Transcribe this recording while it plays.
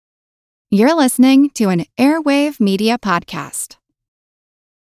You're listening to an Airwave Media Podcast.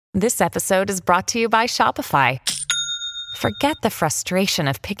 This episode is brought to you by Shopify. Forget the frustration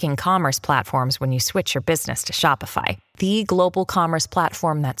of picking commerce platforms when you switch your business to Shopify, the global commerce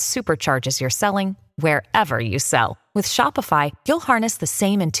platform that supercharges your selling wherever you sell. With Shopify, you'll harness the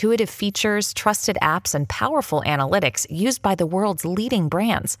same intuitive features, trusted apps, and powerful analytics used by the world's leading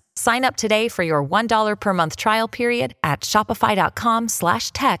brands. Sign up today for your $1 per month trial period at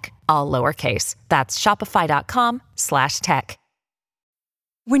shopify.com/tech, all lowercase. That's shopify.com/tech.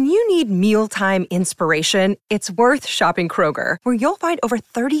 When you need mealtime inspiration, it's worth shopping Kroger, where you'll find over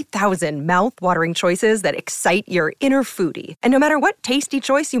 30,000 mouth-watering choices that excite your inner foodie. And no matter what tasty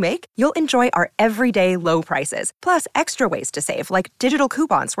choice you make, you'll enjoy our everyday low prices, plus extra ways to save, like digital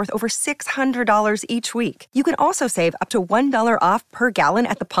coupons worth over $600 each week. You can also save up to $1 off per gallon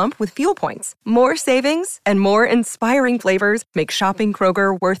at the pump with fuel points. More savings and more inspiring flavors make shopping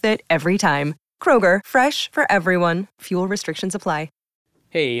Kroger worth it every time. Kroger, fresh for everyone. Fuel restrictions apply.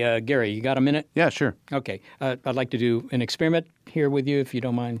 Hey, Gary, you got a minute? Yeah, sure. Okay. I'd like to do an experiment here with you, if you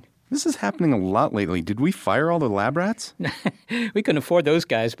don't mind. This is happening a lot lately. Did we fire all the lab rats? We couldn't afford those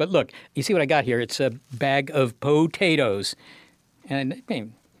guys. But look, you see what I got here? It's a bag of potatoes. And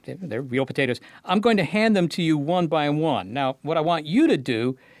they're real potatoes. I'm going to hand them to you one by one. Now, what I want you to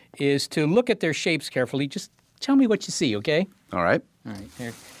do is to look at their shapes carefully. Just tell me what you see, okay? All right. All right.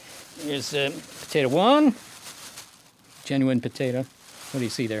 Here's potato one. Genuine potato. What do you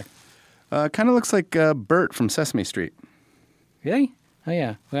see there? Kind of looks like Bert from Sesame Street. Really? Oh,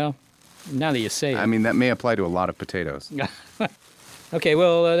 yeah. Well, now that you say it. I mean, that may apply to a lot of potatoes. Okay,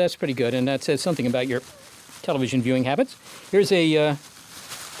 well, that's pretty good, and that says something about your television viewing habits. Here's another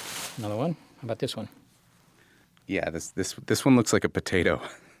one. How about this one? Yeah, this one looks like a potato.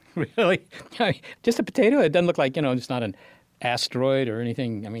 Really? Just a potato? It doesn't look like, it's not an asteroid or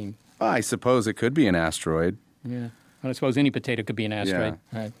anything. I mean... I suppose it could be an asteroid. Yeah. Well, I suppose any potato could be an asteroid,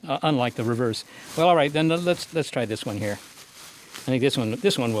 yeah. Right. Unlike the reverse. Well, all right, then let's try this one here. I think this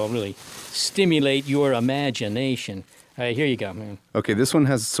one will really stimulate your imagination. All right, here you go, man. Okay, this one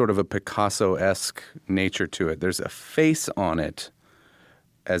has sort of a Picasso-esque nature to it. There's a face on it,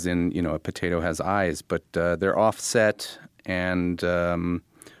 as in, a potato has eyes, but they're offset, and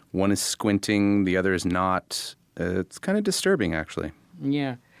one is squinting, the other is not. It's kind of disturbing, actually.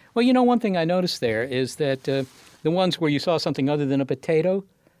 Yeah. Well, one thing I noticed there is that the ones where you saw something other than a potato,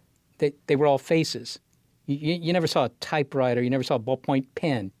 they were all faces. You never saw a typewriter. You never saw a ballpoint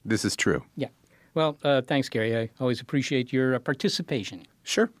pen. This is true. Yeah. Well, thanks, Gary. I always appreciate your participation.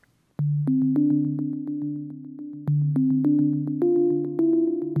 Sure.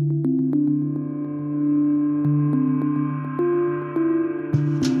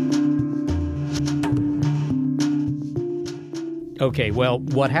 Okay, well,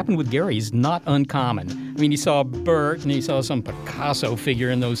 what happened with Gary is not uncommon. I mean, he saw Bert and he saw some Picasso figure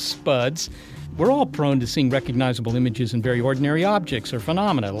in those spuds. We're all prone to seeing recognizable images in very ordinary objects or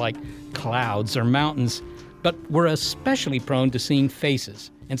phenomena like clouds or mountains, but we're especially prone to seeing faces.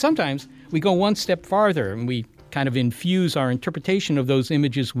 And sometimes we go one step farther and we kind of infuse our interpretation of those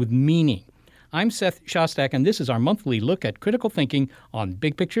images with meaning. I'm Seth Shostak, and this is our monthly look at critical thinking on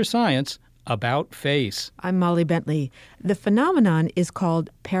big picture science about face. I'm Molly Bentley. The phenomenon is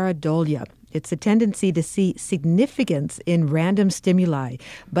called pareidolia. It's a tendency to see significance in random stimuli,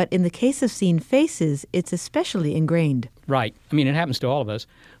 but in the case of seeing faces, it's especially ingrained. Right. I mean, it happens to all of us.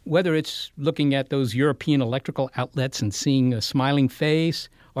 Whether it's looking at those European electrical outlets and seeing a smiling face,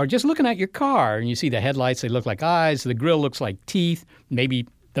 or just looking at your car and you see the headlights, they look like eyes, the grill looks like teeth, maybe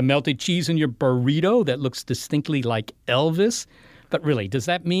the melted cheese in your burrito that looks distinctly like Elvis. But really, does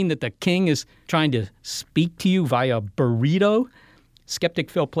that mean that the king is trying to speak to you via burrito? Skeptic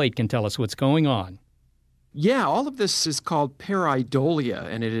Phil Plait can tell us what's going on. Yeah, all of this is called pareidolia,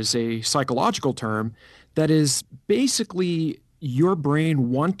 and it is a psychological term that is basically your brain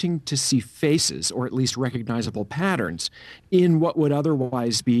wanting to see faces, or at least recognizable patterns, in what would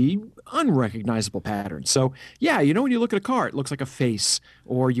otherwise be unrecognizable patterns. So, yeah, when you look at a car, it looks like a face,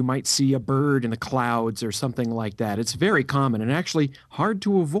 or you might see a bird in the clouds or something like that. It's very common and actually hard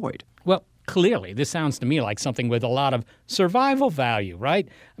to avoid. Well, clearly, this sounds to me like something with a lot of survival value, right?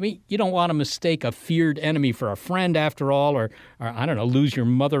 I mean, you don't want to mistake a feared enemy for a friend after all, or I don't know, lose your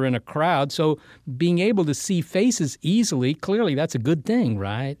mother in a crowd. So being able to see faces easily, clearly that's a good thing,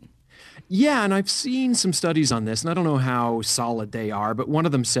 right? Yeah, and I've seen some studies on this, and I don't know how solid they are, but one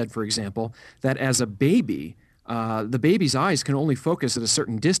of them said, for example, that as a baby, the baby's eyes can only focus at a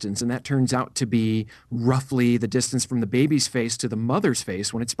certain distance, and that turns out to be roughly the distance from the baby's face to the mother's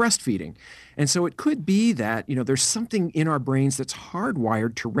face when it's breastfeeding. And so it could be that, there's something in our brains that's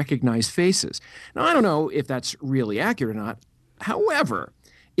hardwired to recognize faces. Now, I don't know if that's really accurate or not. However,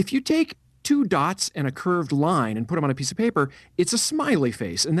 if you take two dots and a curved line and put them on a piece of paper, it's a smiley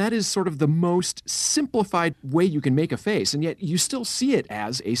face. And that is sort of the most simplified way you can make a face. And yet you still see it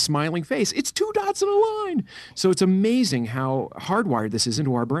as a smiling face. It's two dots and a line. So it's amazing how hardwired this is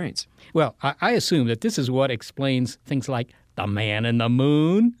into our brains. Well, I assume that this is what explains things like the man in the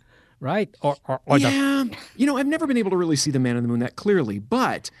moon, right? Yeah. I've never been able to really see the man in the moon that clearly,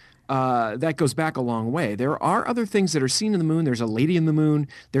 but that goes back a long way. There are other things that are seen in the moon. There's a lady in the moon.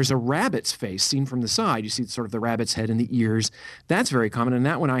 There's a rabbit's face seen from the side. You see sort of the rabbit's head and the ears. That's very common, and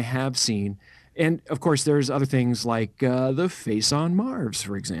that one I have seen. And, of course, there's other things like the face on Mars,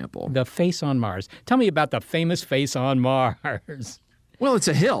 for example. The face on Mars. Tell me about the famous face on Mars. Well, it's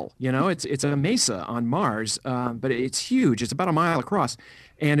a hill, it's a mesa on Mars, but it's huge. It's about a mile across.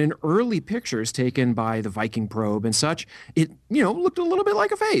 And in early pictures taken by the Viking probe and such, it, looked a little bit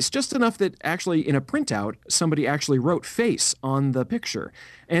like a face, just enough that actually in a printout, somebody actually wrote face on the picture.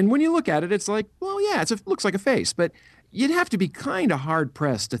 And when you look at it, it's like, well, yeah, it looks like a face, but you'd have to be kind of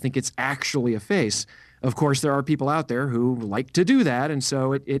hard-pressed to think it's actually a face. Of course, there are people out there who like to do that, and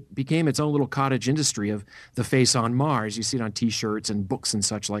so it became its own little cottage industry of the face on Mars. You see it on T-shirts and books and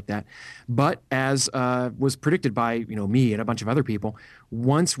such like that. But as was predicted by me and a bunch of other people,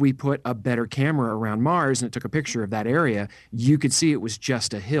 once we put a better camera around Mars and it took a picture of that area, you could see it was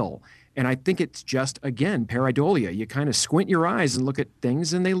just a hill. And I think it's just, again, pareidolia. You kind of squint your eyes and look at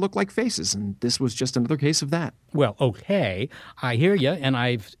things, and they look like faces. And this was just another case of that. Well, okay, I hear you, and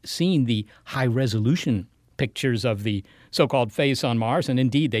I've seen the high-resolution pictures of the so-called face on Mars, and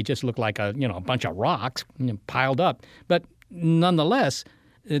indeed, they just look like a bunch of rocks piled up. But nonetheless,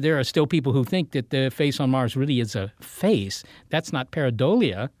 there are still people who think that the face on Mars really is a face. That's not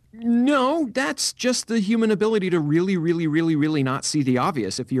pareidolia. No, that's just the human ability to really, really, really, really not see the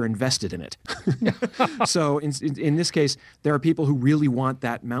obvious if you're invested in it. So in this case, there are people who really want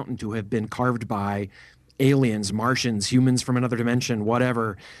that mountain to have been carved by aliens, Martians, humans from another dimension,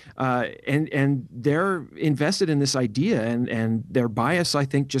 whatever. And they're invested in this idea, and their bias, I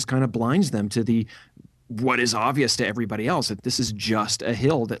think, just kind of blinds them to what is obvious to everybody else, that this is just a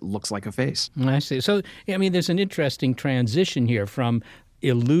hill that looks like a face. I see. So, there's an interesting transition here from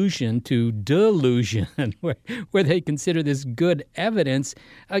illusion to delusion, where they consider this good evidence.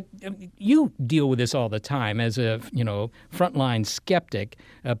 You deal with this all the time as a frontline skeptic.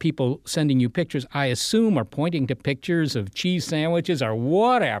 People sending you pictures, I assume, are pointing to pictures of cheese sandwiches or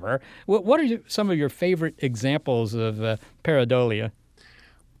whatever. What are some of your favorite examples of pareidolia?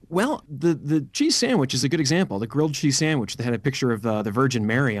 Well, the cheese sandwich is a good example. The grilled cheese sandwich that had a picture of the Virgin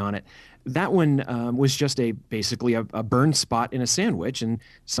Mary on it. That one was just basically a burn spot in a sandwich. And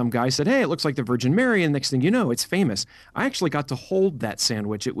some guy said, hey, it looks like the Virgin Mary. And next thing you know, it's famous. I actually got to hold that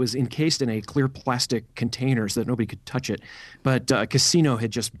sandwich. It was encased in a clear plastic container so that nobody could touch it. But a casino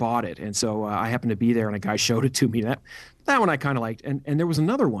had just bought it. And so I happened to be there, and a guy showed it to me. That one I kind of liked. And there was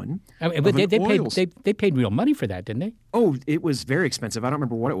another one. But they paid real money for that, didn't they? Oh, it was very expensive. I don't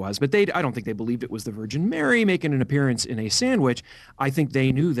remember what it was. But I don't think they believed it was the Virgin Mary making an appearance in a sandwich. I think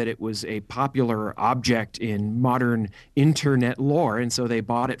they knew that it was a popular object in modern internet lore. And so they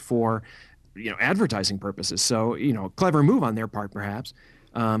bought it for, advertising purposes. So, clever move on their part, perhaps.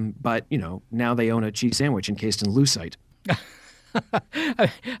 But, now they own a cheese sandwich encased in lucite.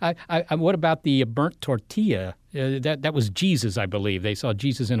 What about the burnt tortilla? That was Jesus, I believe. They saw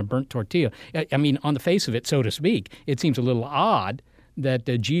Jesus in a burnt tortilla. On the face of it, so to speak, it seems a little odd that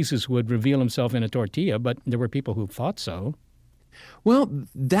Jesus would reveal himself in a tortilla, but there were people who thought so. Well,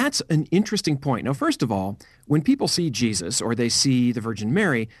 that's an interesting point. Now, first of all, when people see Jesus or they see the Virgin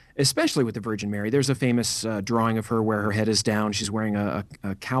Mary, especially with the Virgin Mary, there's a famous drawing of her where her head is down. She's wearing a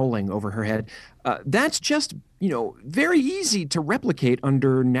cowling over her head. That's just, very easy to replicate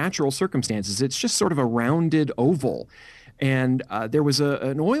under natural circumstances. It's just sort of a rounded oval. And there was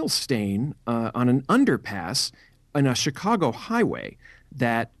an oil stain on an underpass on a Chicago highway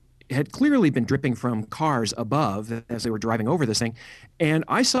that had clearly been dripping from cars above as they were driving over this thing. And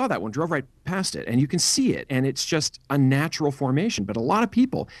I saw that one, drove right past it, and you can see it. And it's just a natural formation. But a lot of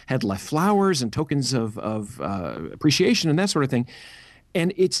people had left flowers and tokens of appreciation and that sort of thing.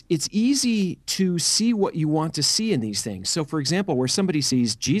 And it's easy to see what you want to see in these things. So, for example, where somebody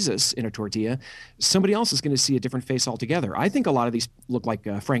sees Jesus in a tortilla, somebody else is going to see a different face altogether. I think a lot of these look like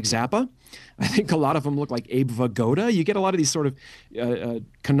Frank Zappa. I think a lot of them look like Abe Vigoda. You get a lot of these sort of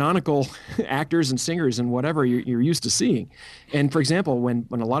canonical actors and singers and whatever you're used to seeing. And for example, when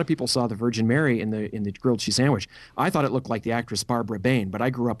a lot of people saw the Virgin Mary in the grilled cheese sandwich, I thought it looked like the actress Barbara Bain, but I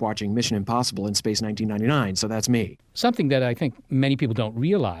grew up watching Mission Impossible in Space 1999, so that's me. Something that I think many people don't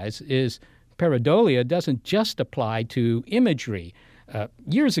realize is pareidolia doesn't just apply to imagery.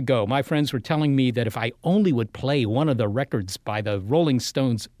 Years ago, my friends were telling me that if I only would play one of the records by the Rolling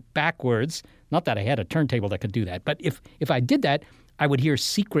Stones backwards, not that I had a turntable that could do that, but if I did that, I would hear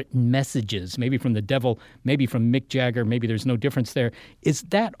secret messages, maybe from the devil, maybe from Mick Jagger, maybe there's no difference there. Is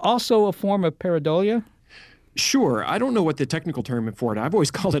that also a form of pareidolia? Sure. I don't know what the technical term for it. I've always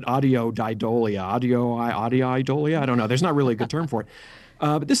called it audiodidolia. Audioidolia? I don't know. There's not really a good term for it.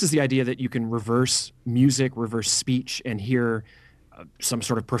 But this is the idea that you can reverse music, reverse speech, and hear some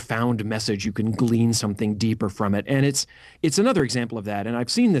sort of profound message. You can glean something deeper from it. And it's another example of that. And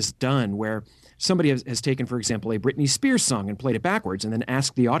I've seen this done where somebody has taken, for example, a Britney Spears song and played it backwards and then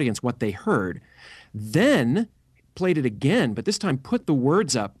asked the audience what they heard. Then played it again, but this time put the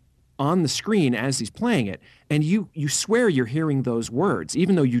words up on the screen as he's playing it. And you swear you're hearing those words,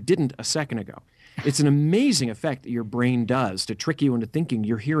 even though you didn't a second ago. It's an amazing effect that your brain does to trick you into thinking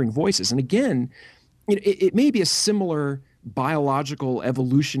you're hearing voices. And again, it may be a similar biological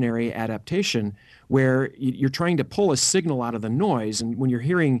evolutionary adaptation where you're trying to pull a signal out of the noise. And when you're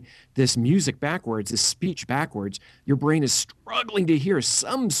hearing this music backwards, this speech backwards, your brain is struggling to hear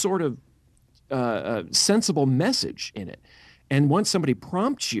some sort of sensible message in it. And once somebody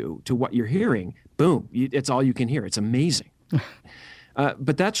prompts you to what you're hearing, boom, it's all you can hear. It's amazing.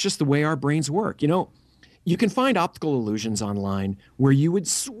 But that's just the way our brains work. You can find optical illusions online where you would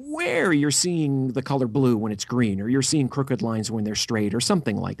swear you're seeing the color blue when it's green, or you're seeing crooked lines when they're straight, or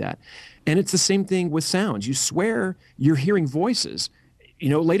something like that. And it's the same thing with sounds. You swear you're hearing voices,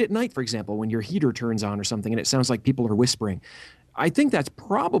 late at night, for example, when your heater turns on or something and it sounds like people are whispering. I think that's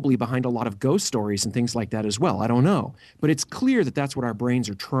probably behind a lot of ghost stories and things like that as well. I don't know. But it's clear that that's what our brains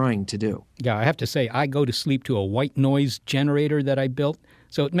are trying to do. Yeah, I have to say, I go to sleep to a white noise generator that I built.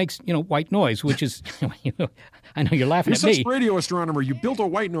 So it makes, white noise, which is, I know you're laughing at me. You're such a radio astronomer. You built a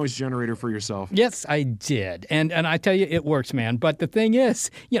white noise generator for yourself. Yes, I did. And I tell you, it works, man. But the thing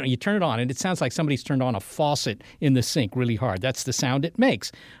is, you turn it on, and it sounds like somebody's turned on a faucet in the sink really hard. That's the sound it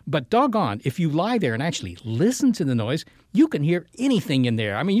makes. But doggone, if you lie there and actually listen to the noise, you can hear anything in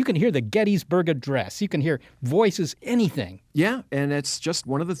there. I mean, you can hear the Gettysburg Address. You can hear voices, anything. Yeah, and it's just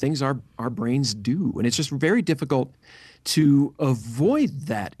one of the things our brains do. And it's just very difficult to avoid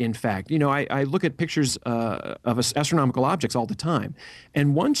that, in fact. I look at pictures of astronomical objects all the time.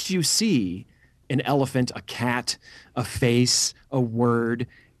 And once you see an elephant, a cat, a face, a word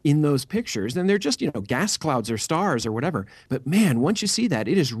in those pictures, then they're just, gas clouds or stars or whatever. But man, once you see that,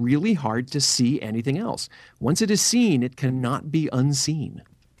 it is really hard to see anything else. Once it is seen, it cannot be unseen.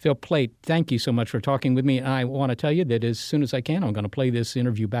 Phil Plait, thank you so much for talking with me. I want to tell you that as soon as I can, I'm going to play this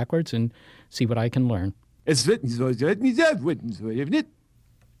interview backwards and see what I can learn.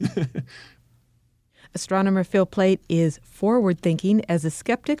 Astronomer Phil Plait is forward-thinking as a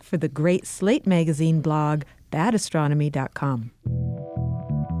skeptic for the great Slate Magazine blog, badastronomy.com.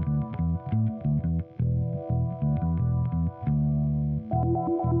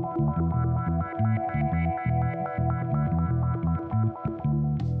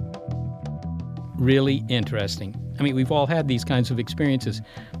 Really interesting. I mean, we've all had these kinds of experiences.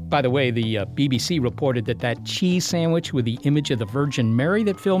 By the way, the BBC reported that cheese sandwich with the image of the Virgin Mary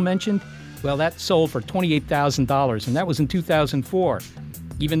that Phil mentioned, well, that sold for $28,000, and that was in 2004.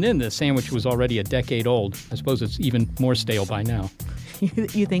 Even then, the sandwich was already a decade old. I suppose it's even more stale by now.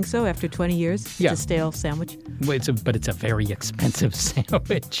 You think so? After 20 years, yeah. It's a stale sandwich? Well, it's a very expensive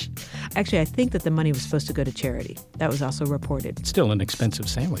sandwich. Actually, I think that the money was supposed to go to charity. That was also reported. It's still an expensive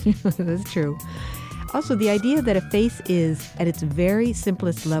sandwich. That's true. Also, the idea that a face is, at its very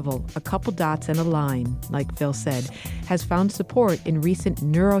simplest level, a couple dots and a line, like Phil said, has found support in recent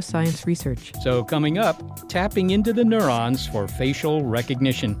neuroscience research. So coming up, tapping into the neurons for facial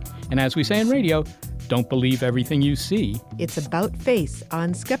recognition. And as we say in radio, don't believe everything you see. It's About Face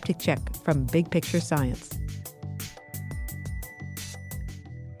on Skeptic Check from Big Picture Science.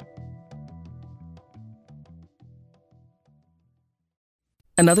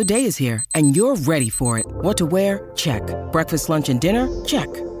 Another day is here, and you're ready for it. What to wear? Check. Breakfast, lunch, and dinner?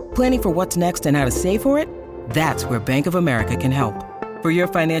 Check. Planning for what's next and how to save for it? That's where Bank of America can help. For your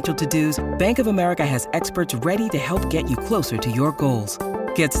financial to-dos, Bank of America has experts ready to help get you closer to your goals.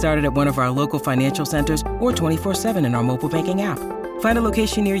 Get started at one of our local financial centers or 24/7 in our mobile banking app. Find a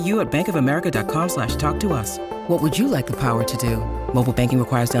location near you at bankofamerica.com/talktous. What would you like the power to do? Mobile banking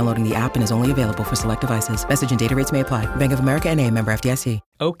requires downloading the app and is only available for select devices. Message and data rates may apply. Bank of America N.A., member FDIC.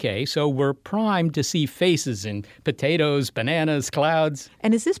 Okay, so we're primed to see faces in potatoes, bananas, clouds.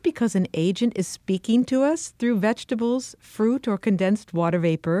 And is this because an agent is speaking to us through vegetables, fruit, or condensed water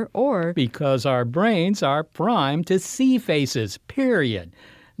vapor, or Because our brains are primed to see faces, period.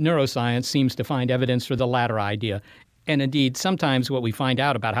 Neuroscience seems to find evidence for the latter idea. And indeed, sometimes what we find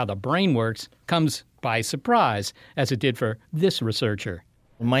out about how the brain works comes by surprise, as it did for this researcher.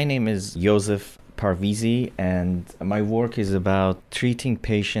 My name is Josef Parvizi, and my work is about treating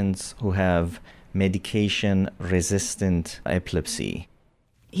patients who have medication-resistant epilepsy.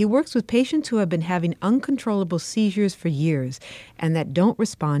 he works with patients who have been having uncontrollable seizures for years and that don't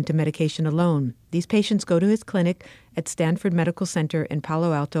respond to medication alone. These patients go to his clinic at Stanford Medical Center in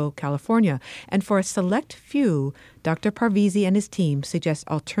Palo Alto, California. And for a select few, Dr. Parvizi and his team suggest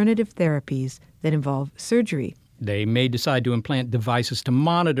alternative therapies that involve surgery. They may decide to implant devices to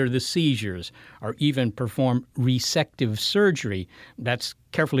monitor the seizures or even perform resective surgery. That's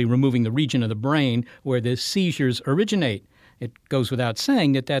carefully removing the region of the brain where the seizures originate. It goes without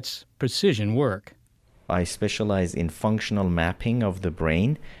saying that that's precision work. I specialize in functional mapping of the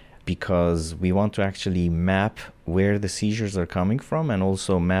brain because we want to actually map where the seizures are coming from and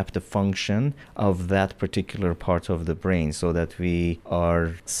also map the function of that particular part of the brain so that we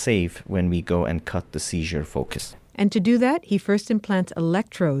are safe when we go and cut the seizure focus. And to do that, he first implants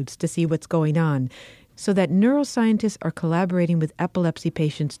electrodes to see what's going on, so that neuroscientists are collaborating with epilepsy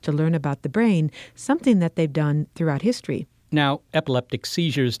patients to learn about the brain, something that they've done throughout history. Now, epileptic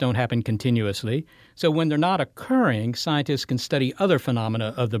seizures don't happen continuously, so when they're not occurring, scientists can study other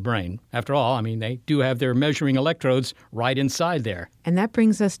phenomena of the brain. After all, they do have their measuring electrodes right inside there. And that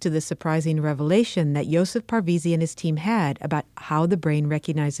brings us to the surprising revelation that Josef Parvizi and his team had about how the brain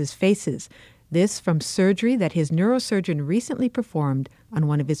recognizes faces. This from surgery that his neurosurgeon recently performed on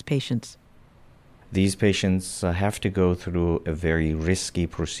one of his patients. These patients have to go through a very risky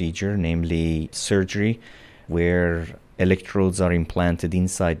procedure, namely surgery, where electrodes are implanted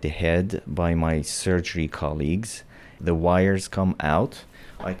inside the head by my surgery colleagues. The wires come out.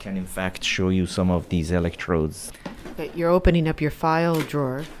 I can in fact show you some of these electrodes. You're opening up your file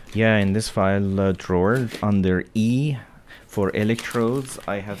drawer. Yeah, in this file drawer under E for electrodes,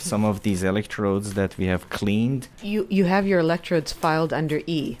 I have some of these electrodes that we have cleaned. You have your electrodes filed under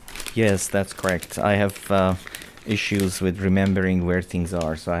E. Yes, that's correct. I have issues with remembering where things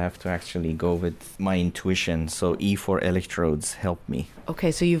are, so I have to actually go with my intuition. So E for electrodes help me.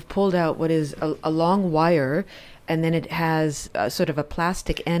 Okay, so you've pulled out what is a long wire, and then it has sort of a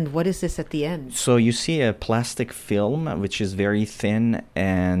plastic end. What is this at the end? So you see a plastic film, which is very thin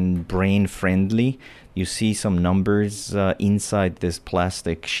and brain-friendly. You see some numbers inside this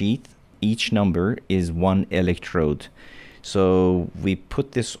plastic sheath. Each number is one electrode. So we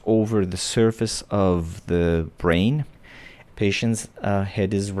put this over the surface of the brain. Patient's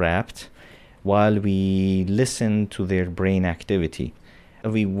head is wrapped while we listen to their brain activity.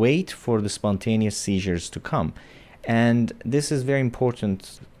 We wait for the spontaneous seizures to come. And this is very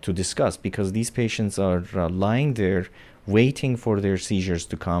important to discuss because these patients are lying there waiting for their seizures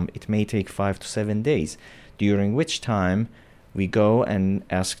to come. It may take 5 to 7 days, during which time we go and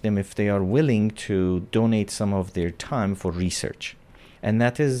ask them if they are willing to donate some of their time for research. And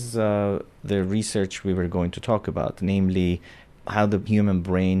that is the research we were going to talk about, namely how the human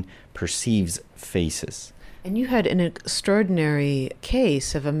brain perceives faces. And you had an extraordinary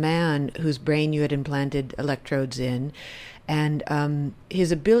case of a man whose brain you had implanted electrodes in, and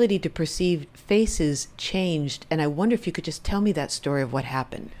his ability to perceive faces changed. And I wonder if you could just tell me that story of what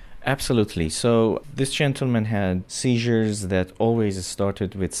happened. Absolutely. So this gentleman had seizures that always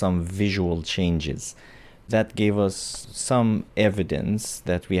started with some visual changes. That gave us some evidence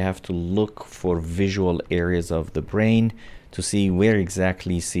that we have to look for visual areas of the brain to see where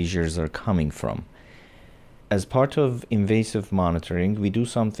exactly seizures are coming from. As part of invasive monitoring, we do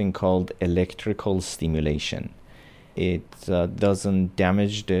something called electrical stimulation. It doesn't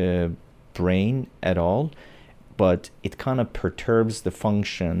damage the brain at all, but it kind of perturbs the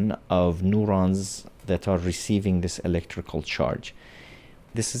function of neurons that are receiving this electrical charge.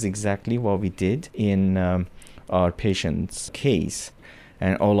 This is exactly what we did in our patient's case.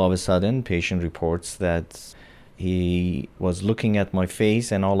 And all of a sudden, patient reports that he was looking at my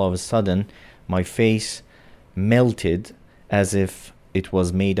face, and all of a sudden, my face melted as if it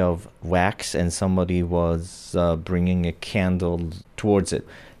was made of wax and somebody was bringing a candle towards it.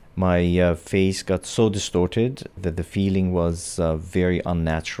 My face got so distorted that the feeling was very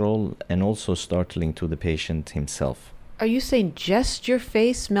unnatural and also startling to the patient himself. Are you saying just your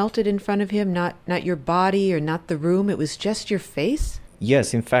face melted in front of him, not your body or not the room? It was just your face?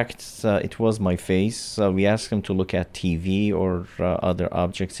 Yes, in fact, it was my face. We asked him to look at TV or other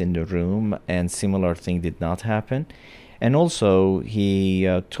objects in the room, and similar thing did not happen. And also, he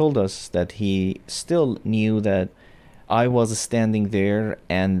told us that he still knew that I was standing there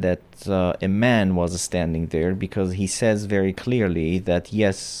and that a man was standing there, because he says very clearly that,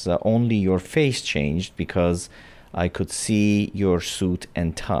 yes, only your face changed because I could see your suit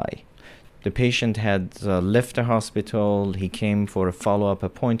and tie. The patient had left the hospital. He came for a follow-up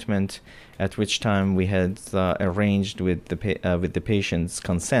appointment, at which time we had arranged with the patient's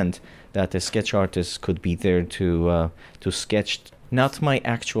consent that a sketch artist could be there to sketch not my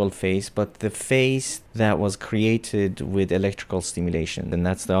actual face, but the face that was created with electrical stimulation. And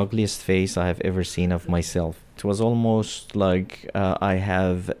that's the ugliest face I have ever seen of myself. It was almost like I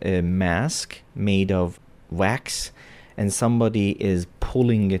have a mask made of wax and somebody is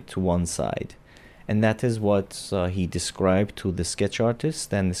pulling it to one side. And that is what he described to the sketch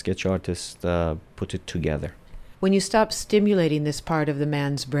artist, and the sketch artist put it together. When you stopped stimulating this part of the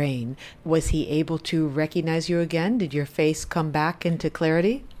man's brain, was he able to recognize you again? Did your face come back into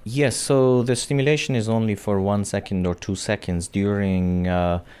clarity? Yes, so the stimulation is only for 1 second or 2 seconds, during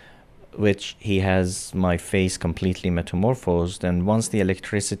which he has my face completely metamorphosed. And once the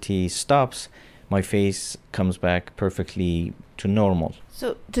electricity stops, my face comes back perfectly to normal.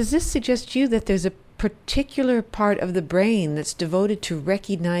 So does this suggest to you that there's a particular part of the brain that's devoted to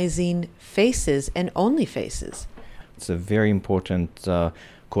recognizing faces and only faces? It's a very important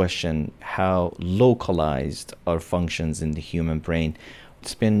question, how localized are functions in the human brain.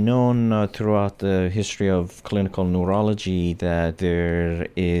 It's been known throughout the history of clinical neurology that there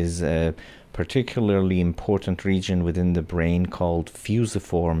is a particularly important region within the brain called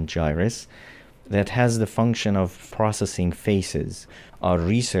fusiform gyrus that has the function of processing faces. Our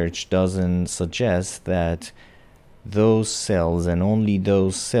research doesn't suggest that those cells, and only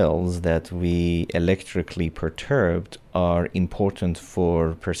those cells that we electrically perturbed, are important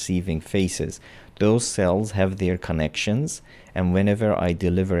for perceiving faces. Those cells have their connections, and whenever I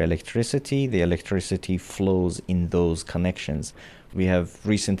deliver electricity, the electricity flows in those connections. We have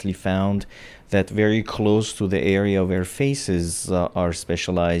recently found that very close to the area where faces are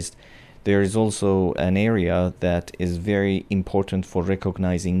specialized, there is also an area that is very important for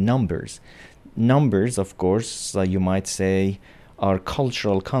recognizing numbers. Numbers, of course, you might say, are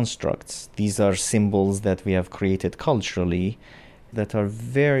cultural constructs. These are symbols that we have created culturally that are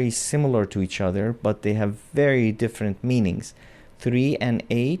very similar to each other, but they have very different meanings. 3 and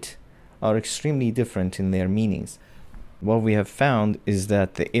 8 are extremely different in their meanings. What we have found is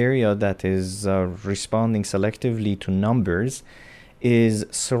that the area that is responding selectively to numbers is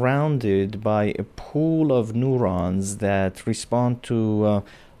surrounded by a pool of neurons that respond to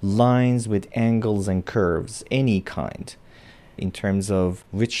lines with angles and curves, any kind, in terms of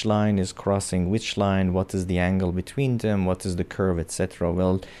which line is crossing which line, what is the angle between them, what is the curve, etc.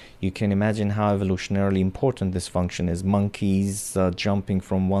 Well, you can imagine how evolutionarily important this function is. Monkeys jumping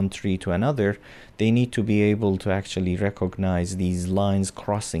from one tree to another, they need to be able to actually recognize these lines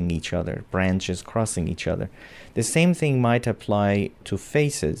crossing each other, branches crossing each other. The same thing might apply to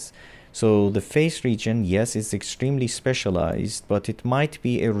faces. So the face region, yes, is extremely specialized, but it might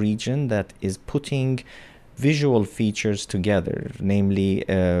be a region that is putting visual features together, namely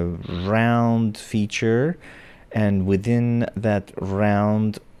a round feature, and within that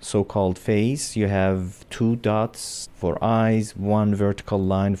round so-called face, you have 2 dots for eyes, 1 vertical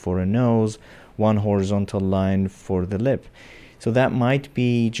line for a nose, 1 horizontal line for the lip. So that might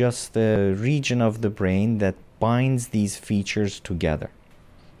be just the region of the brain that binds these features together.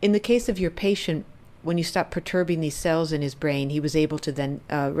 In the case of your patient, when you stopped perturbing these cells in his brain, he was able to then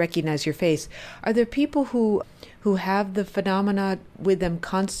recognize your face. Are there people who have the phenomena with them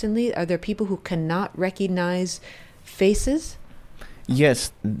constantly? Are there people who cannot recognize faces?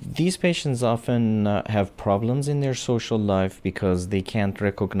 Yes, these patients often have problems in their social life because they can't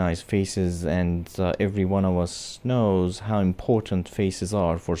recognize faces, and every one of us knows how important faces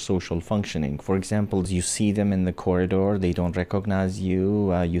are for social functioning. For example, you see them in the corridor, they don't recognize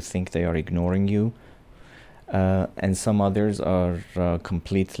you, you think they are ignoring you. And some others are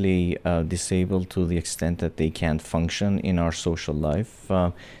completely disabled to the extent that they can't function in our social life.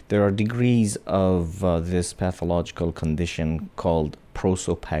 There are degrees of this pathological condition called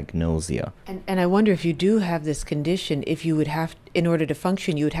prosopagnosia. And I wonder, if you do have this condition, if you would have, in order to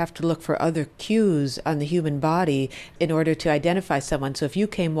function, you would have to look for other cues on the human body in order to identify someone. So if you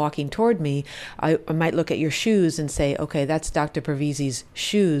came walking toward me, I might look at your shoes and say, okay, that's Dr. Parvizi's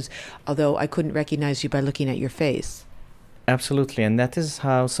shoes, although I couldn't recognize you by looking at your face. Absolutely, and that is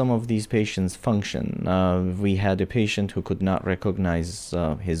how some of these patients function. We had a patient who could not recognize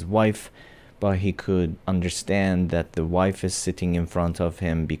his wife, but he could understand that the wife is sitting in front of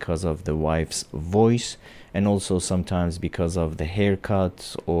him because of the wife's voice, and also sometimes because of the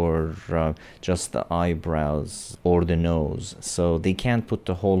haircut or just the eyebrows or the nose. So they can't put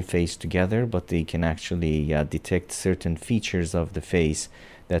the whole face together, but they can actually detect certain features of the face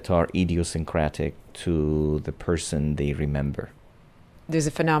that are idiosyncratic to the person they remember. There's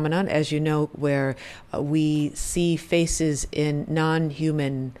a phenomenon, as you know, where we see faces in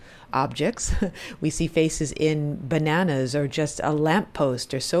non-human objects. We see faces in bananas or just a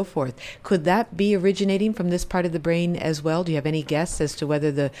lamppost or so forth. Could that be originating from this part of the brain as well? Do you have any guess as to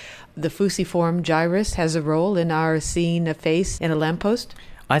whether the fusiform gyrus has a role in our seeing a face in a lamppost?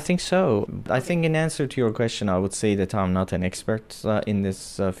 I think so. I think in answer to your question, I would say that I'm not an expert in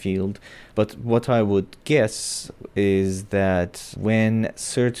this field. But what I would guess is that when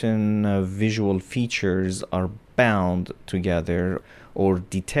certain visual features are bound together or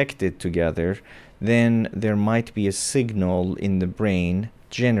detected together, then there might be a signal in the brain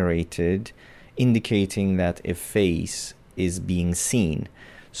generated indicating that a face is being seen.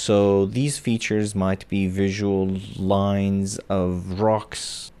 So these features might be visual lines of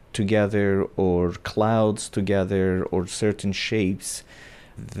rocks together or clouds together or certain shapes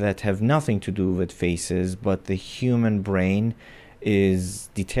that have nothing to do with faces, but the human brain is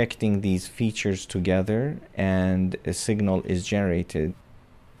detecting these features together and a signal is generated.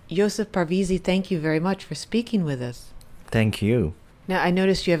 Josef Parvizi, thank you very much for speaking with us. Thank you. Now, I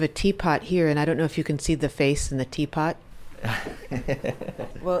noticed you have a teapot here, and I don't know if you can see the face in the teapot.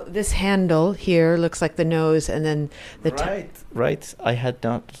 Well, this handle here looks like the nose, and then the Right. I had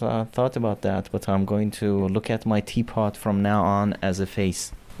not thought about that, but I'm going to look at my teapot from now on as a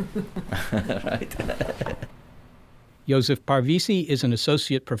face. Right. Josef Parvizi is an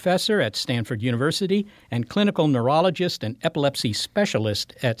associate professor at Stanford University and clinical neurologist and epilepsy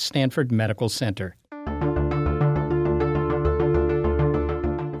specialist at Stanford Medical Center.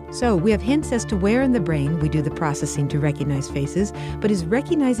 So we have hints as to where in the brain we do the processing to recognize faces, but is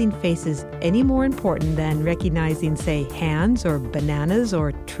recognizing faces any more important than recognizing, say, hands or bananas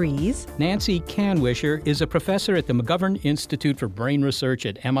or trees? Nancy Kanwisher is a professor at the McGovern Institute for Brain Research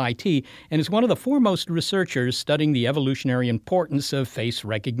at MIT and is one of the foremost researchers studying the evolutionary importance of face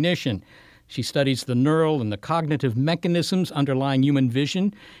recognition. She studies the neural and the cognitive mechanisms underlying human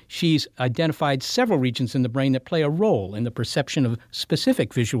vision. She's identified several regions in the brain that play a role in the perception of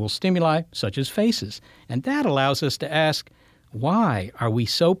specific visual stimuli, such as faces. And that allows us to ask, why are we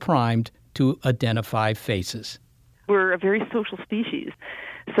so primed to identify faces? We're a very social species.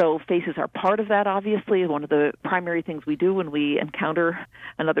 So faces are part of that, obviously. One of the primary things we do when we encounter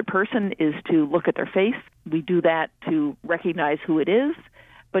another person is to look at their face. We do that to recognize who it is.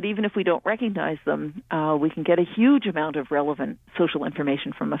 But even if we don't recognize them, we can get a huge amount of relevant social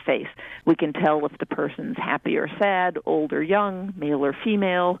information from a face. We can tell if the person's happy or sad, old or young, male or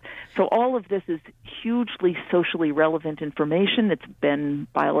female. So all of this is hugely socially relevant information. It's been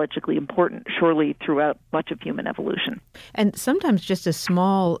biologically important, surely, throughout much of human evolution. And sometimes just a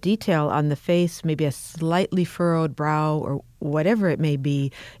small detail on the face, maybe a slightly furrowed brow or whatever it may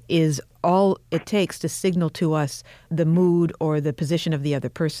be, is all it takes to signal to us the mood or the position of the other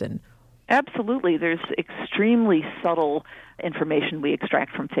person. Absolutely. There's extremely subtle information we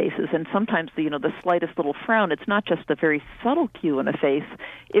extract from faces, and sometimes the slightest little frown, it's not just a very subtle cue in a face,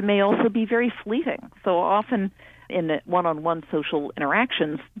 it may also be very fleeting. So often in one-on-one social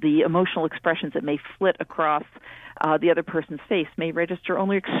interactions, the emotional expressions that may flit across the other person's face may register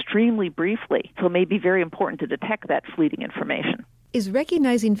only extremely briefly. So it may be very important to detect that fleeting information. Is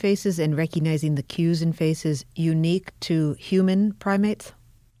recognizing faces and recognizing the cues in faces unique to human primates?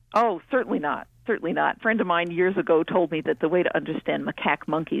 Oh, certainly not. Certainly not. A friend of mine years ago told me that the way to understand macaque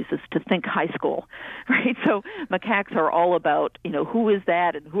monkeys is to think high school, right? So macaques are all about, who is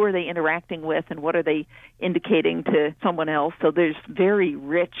that and who are they interacting with and what are they indicating to someone else. So there's very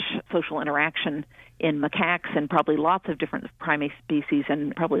rich social interaction in macaques and probably lots of different primate species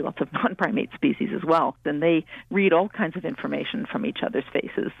and probably lots of non-primate species as well. And they read all kinds of information from each other's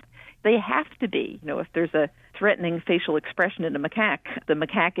faces. They have to be, if there's a threatening facial expression in a macaque, the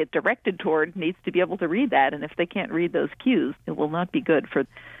macaque it directed toward needs to be able to read that. And if they can't read those cues, it will not be good for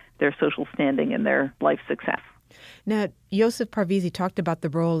their social standing and their life success. Now, Josef Parvizi talked about the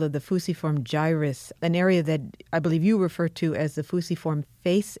role of the fusiform gyrus, an area that I believe you refer to as the fusiform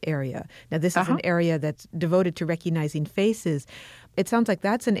face area. Now, this is an area that's devoted to recognizing faces, It sounds like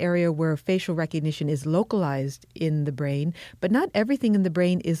that's an area where facial recognition is localized in the brain, but not everything in the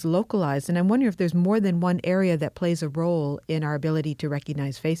brain is localized. And I'm wondering if there's more than one area that plays a role in our ability to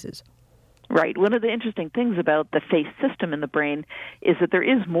recognize faces. Right. One of the interesting things about the face system in the brain is that there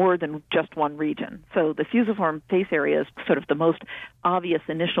is more than just one region. So the fusiform face area is sort of the most obvious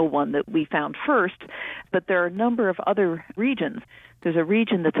initial one that we found first, but there are a number of other regions. There's a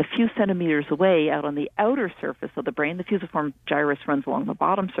region that's a few centimeters away out on the outer surface of the brain. The fusiform gyrus runs along the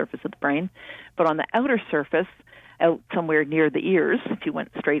bottom surface of the brain, but on the outer surface, out somewhere near the ears, if you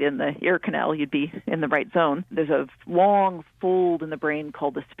went straight in the ear canal, you'd be in the right zone. There's a long fold in the brain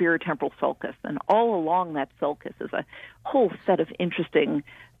called the spherotemporal sulcus, and all along that sulcus is a whole set of interesting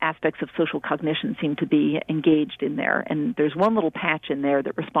aspects of social cognition seem to be engaged in there. And there's one little patch in there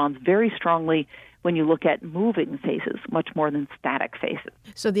that responds very strongly when you look at moving faces, much more than static faces.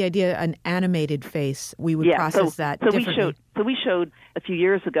 So the idea, an animated face, we would process that differently. We showed a few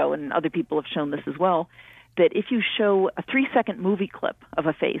years ago, and other people have shown this as well, that if you show a 3-second movie clip of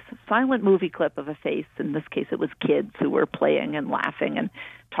a face, a silent movie clip of a face, in this case it was kids who were playing and laughing and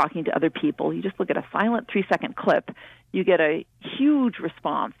talking to other people, you just look at a silent 3-second clip, you get a huge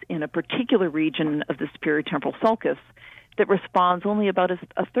response in a particular region of the spherotemporal sulcus that responds only about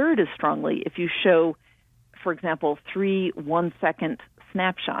a third as strongly if you show, for example, 3 1-second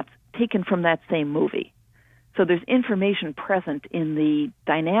snapshots taken from that same movie. So there's information present in the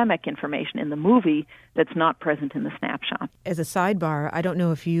dynamic information in the movie that's not present in the snapshot. As a sidebar, I don't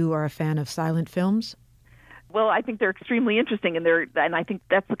know if you are a fan of silent films. Well, I think they're extremely interesting, and I think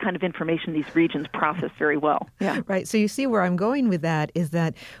that's the kind of information these regions process very well. Yeah, right. So you see where I'm going with that is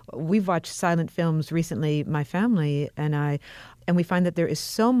that we've watched silent films recently, my family and I, and we find that there is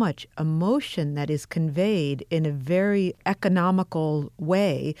so much emotion that is conveyed in a very economical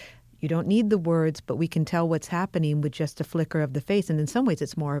way. You don't need the words, but we can tell what's happening with just a flicker of the face. And in some ways,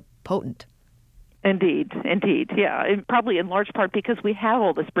 it's more potent. Indeed, yeah. And probably in large part because we have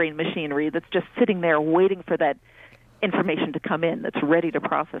all this brain machinery that's just sitting there waiting for that information to come in, that's ready to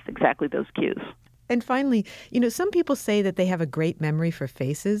process exactly those cues. And finally, some people say that they have a great memory for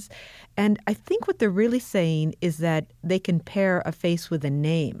faces. And I think what they're really saying is that they can pair a face with a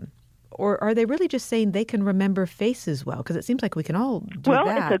name. Or are they really just saying they can remember faces well? Because it seems like we can all do that.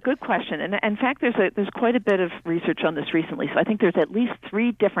 Well, it's a good question. And in fact, there's quite a bit of research on this recently. So I think there's at least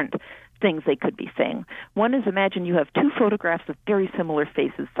 3 different things they could be saying. One is, imagine you have 2 photographs of very similar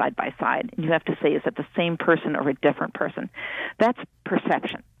faces side by side, and you have to say, is it the same person or a different person? That's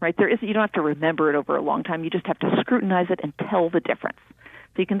perception, right? You don't have to remember it over a long time. You just have to scrutinize it and tell the difference.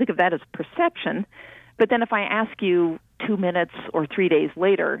 So you can think of that as perception. But then if I ask you 2 minutes or 3 days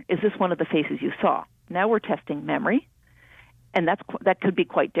later, is this one of the faces you saw? Now we're testing memory, and that could be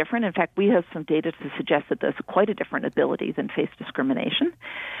quite different. In fact, we have some data to suggest that there's quite a different ability than face discrimination.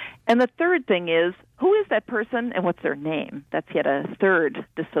 And the third thing is, who is that person and what's their name? That's yet a third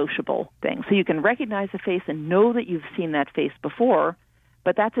dissociable thing. So you can recognize a face and know that you've seen that face before,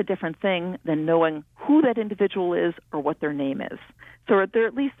 but that's a different thing than knowing who that individual is or what their name is. So there are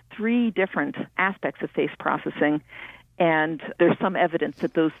at least 3 different aspects of face processing, and there's some evidence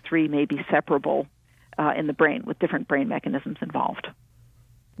that those 3 may be separable in the brain with different brain mechanisms involved.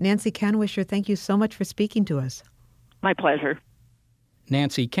 Nancy Kanwisher, thank you so much for speaking to us. My pleasure.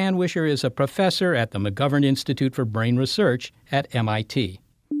 Nancy Kanwisher is a professor at the McGovern Institute for Brain Research at MIT.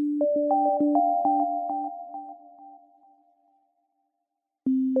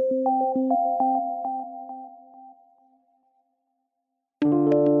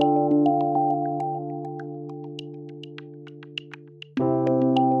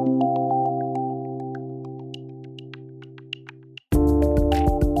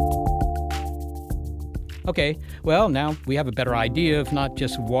 Okay, well, now we have a better idea of not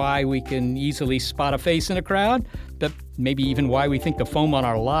just why we can easily spot a face in a crowd, but maybe even why we think the foam on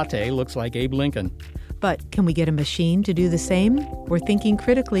our latte looks like Abe Lincoln. But can we get a machine to do the same? We're thinking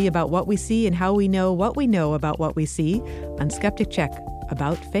critically about what we see and how we know about what we see on Skeptic Check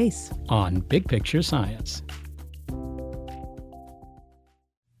about face. On Big Picture Science.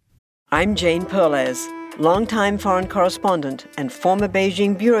 I'm Jane Perlez, longtime foreign correspondent and former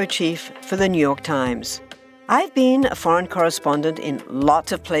Beijing bureau chief for the New York Times. I've been a foreign correspondent in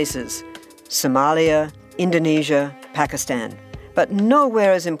lots of places: Somalia, Indonesia, Pakistan, but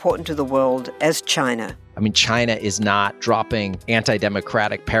nowhere as important to the world as China. I mean, China is not dropping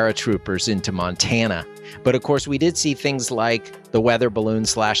anti-democratic paratroopers into Montana. But of course, we did see things like the weather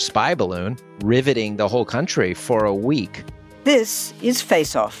balloon/spy balloon riveting the whole country for a week. This is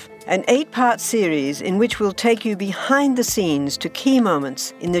Face Off, an 8-part series in which we'll take you behind the scenes to key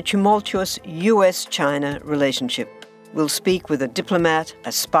moments in the tumultuous U.S.-China relationship. we'll speak with a diplomat,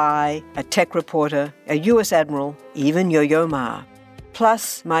 a spy, a tech reporter, a U.S. admiral, even Yo-Yo Ma.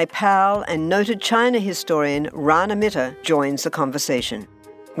 Plus, my pal and noted China historian Rana Mitter joins the conversation.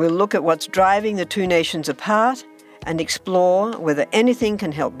 We'll look at what's driving the two nations apart and explore whether anything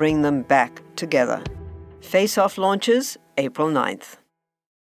can help bring them back together. Face Off launches April 9th.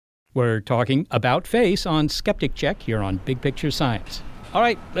 We're talking about face on Skeptic Check here on Big Picture Science. All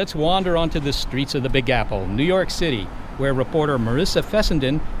right, let's wander onto the streets of the Big Apple, New York City, where reporter Marissa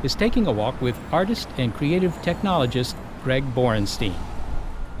Fessenden is taking a walk with artist and creative technologist Greg Borenstein.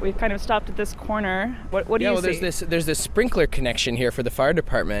 We've kind of stopped at this corner. What do you see? There's this sprinkler connection here for the fire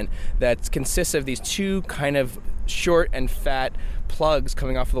department that consists of these two kind of short and fat plugs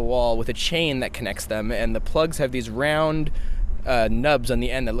coming off of the wall with a chain that connects them, and the plugs have these round nubs on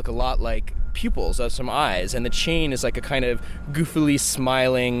the end that look a lot like pupils of some eyes, and the chain is like a kind of goofily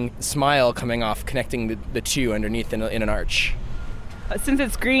smiling smile coming off, connecting the two underneath in an arch. Since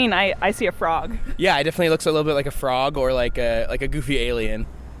it's green, I see a frog. Yeah, it definitely looks a little bit like a frog or like a goofy alien.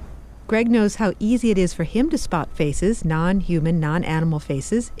 Greg knows how easy it is for him to spot faces, non-human, non-animal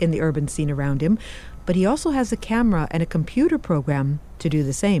faces, in the urban scene around him, but he also has a camera and a computer program to do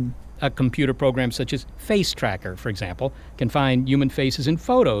the same. A computer program such as Face Tracker, for example, can find human faces in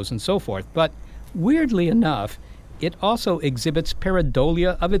photos and so forth. But weirdly enough, it also exhibits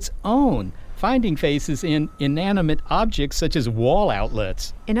pareidolia of its own, finding faces in inanimate objects such as wall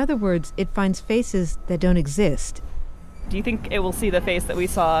outlets. In other words, it finds faces that don't exist. Do you think it will see the face that we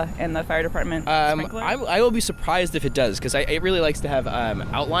saw in the fire department sprinkler? I will be surprised if it does, because it really likes to have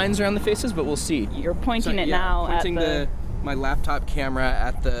outlines around the faces, but we'll see. You're pointing now pointing at my laptop camera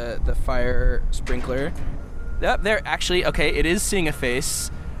at the fire sprinkler. Yep, there, actually, okay, it is seeing a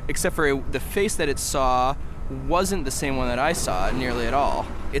face, except for the face that it saw wasn't the same one that I saw nearly at all.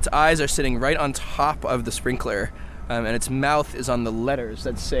 Its eyes are sitting right on top of the sprinkler, and its mouth is on the letters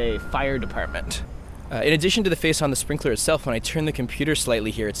that say fire department. In addition to the face on the sprinkler itself, when I turn the computer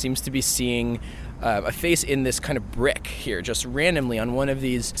slightly here, it seems to be seeing a face in this kind of brick here, just randomly on one of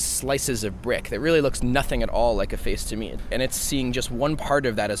these slices of brick that really looks nothing at all like a face to me. And it's seeing just one part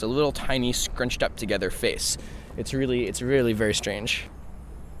of that as a little tiny scrunched up together face. It's really very strange.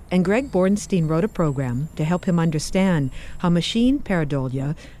 And Greg Borenstein wrote a program to help him understand how machine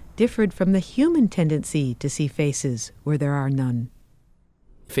pareidolia differed from the human tendency to see faces where there are none.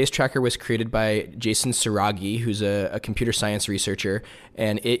 Face Tracker was created by Jason Saragi, who's a computer science researcher,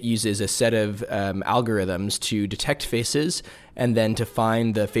 and it uses a set of algorithms to detect faces and then to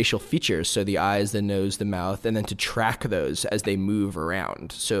find the facial features, so the eyes, the nose, the mouth, and then to track those as they move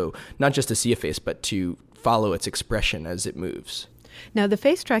around. So not just to see a face, but to follow its expression as it moves. Now, the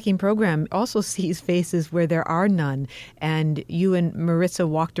face tracking program also sees faces where there are none, and you and Marissa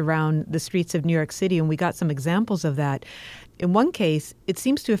walked around the streets of New York City, and we got some examples of that. In one case, it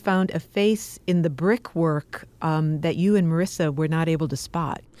seems to have found a face in the brickwork that you and Marissa were not able to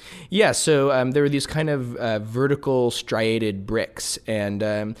spot. Yeah, so there were these kind of vertical striated bricks, and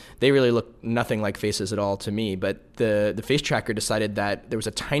they really look nothing like faces at all to me. But the face tracker decided that there was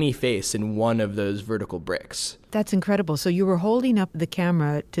a tiny face in one of those vertical bricks. That's incredible. So you were holding up the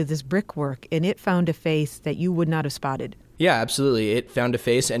camera to this brickwork, and it found a face that you would not have spotted. Yeah, absolutely. It found a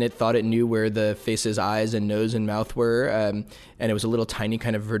face, and it thought it knew where the face's eyes and nose and mouth were, and it was a little tiny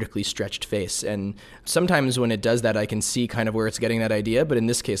kind of vertically stretched face. And sometimes when it does that, I can see kind of where it's getting that idea, but in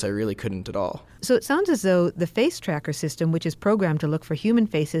this case, I really couldn't at all. So it sounds as though the face tracker system, which is programmed to look for human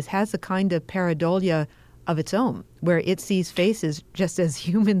faces, has a kind of pareidolia of its own, where it sees faces just as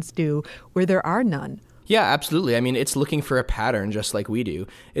humans do, where there are none. Yeah, absolutely. I mean, it's looking for a pattern just like we do.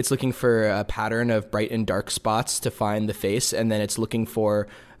 It's looking for a pattern of bright and dark spots to find the face, and then it's looking for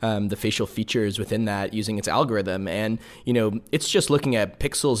the facial features within that using its algorithm. And, it's just looking at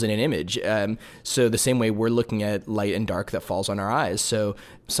pixels in an image. So the same way we're looking at light and dark that falls on our eyes. So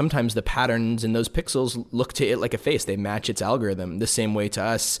sometimes the patterns in those pixels look to it like a face. They match its algorithm. The same way to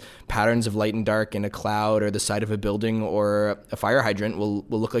us, patterns of light and dark in a cloud or the side of a building or a fire hydrant will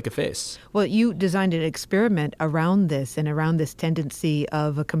look like a face. Well, you designed an experiment around this and around this tendency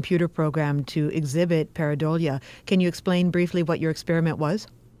of a computer program to exhibit pareidolia. Can you explain briefly what your experiment was?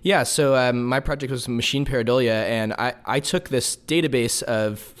 Yeah, so my project was machine pareidolia, and I took this database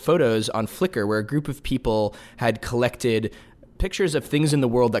of photos on Flickr where a group of people had collected pictures of things in the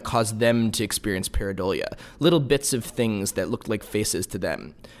world that caused them to experience pareidolia, little bits of things that looked like faces to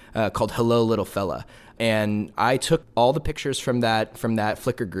them. called Hello Little Fella. And I took all the pictures from that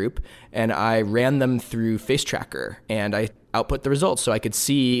Flickr group and I ran them through Face Tracker, and I output the results so I could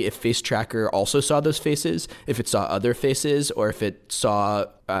see if Face Tracker also saw those faces, if it saw other faces, or if it saw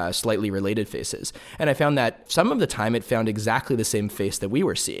slightly related faces. And I found that some of the time it found exactly the same face that we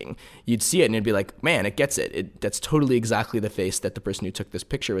were seeing. You'd see it and it'd be like, man, it gets it. That's totally exactly the face that the person who took this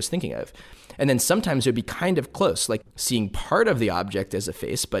picture was thinking of. And then sometimes it would be kind of close, like seeing part of the object as a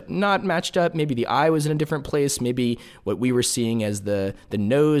face, but not matched up. Maybe the eye was in a different place. Maybe what we were seeing as the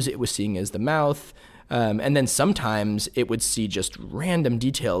nose, it was seeing as the mouth. And then sometimes it would see just random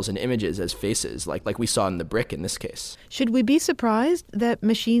details and images as faces, like we saw in the brick in this case. Should we be surprised that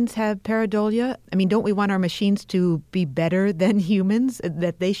machines have pareidolia? I mean, don't we want our machines to be better than humans,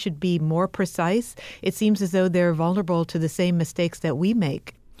 that they should be more precise? It seems as though they're vulnerable to the same mistakes that we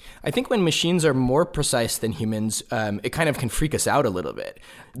make. I think when machines are more precise than humans, it kind of can freak us out a little bit.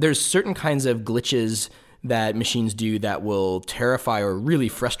 There's certain kinds of glitches that machines do that will terrify or really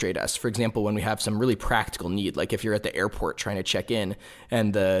frustrate us. For example, when we have some really practical need, like if you're at the airport trying to check in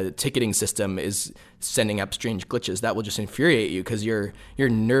and the ticketing system is sending up strange glitches, that will just infuriate you because you're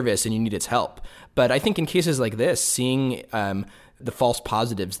nervous and you need its help. But I think in cases like this, seeing the false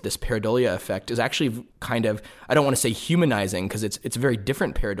positives, this pareidolia effect, is actually kind of, I don't want to say humanizing because it's a very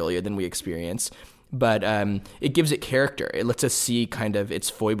different pareidolia than we experience, but it gives it character. It lets us see kind of its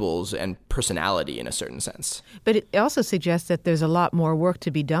foibles and personality in a certain sense. But it also suggests that there's a lot more work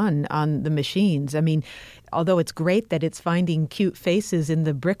to be done on the machines. I mean, although it's great that it's finding cute faces in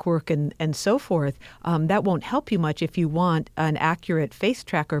the brickwork and so forth, that won't help you much if you want an accurate face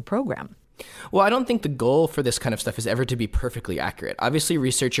tracker program. Well, I don't think the goal for this kind of stuff is ever to be perfectly accurate. Obviously,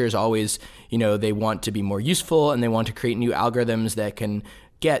 researchers always, they want to be more useful and they want to create new algorithms that can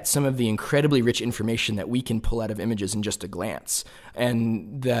get some of the incredibly rich information that we can pull out of images in just a glance.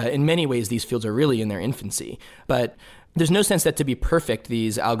 And in many ways, these fields are really in their infancy. But there's no sense that to be perfect,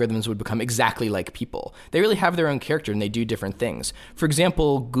 these algorithms would become exactly like people. They really have their own character and they do different things. For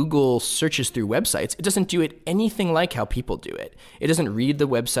example, Google searches through websites. It doesn't do it anything like how people do it. It doesn't read the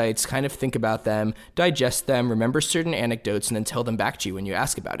websites, kind of think about them, digest them, remember certain anecdotes, and then tell them back to you when you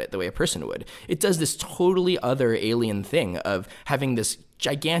ask about it the way a person would. It does this totally other alien thing of having this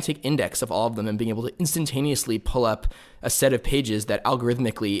gigantic index of all of them and being able to instantaneously pull up a set of pages that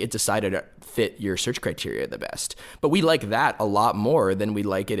algorithmically it decided fit your search criteria the best. But we like that a lot more than we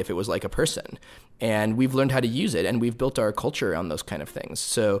like it if it was like a person. And we've learned how to use it, and we've built our culture on those kind of things.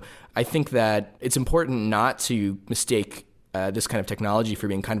 So I think that it's important not to mistake this kind of technology for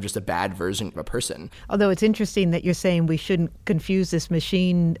being kind of just a bad version of a person. Although it's interesting that you're saying we shouldn't confuse this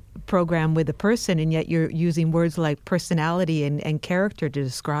machine program with a person, and yet you're using words like personality and character to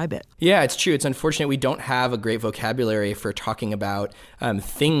describe it. Yeah, it's true. It's unfortunate we don't have a great vocabulary for talking about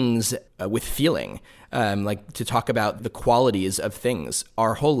things with feeling. Like to talk about the qualities of things.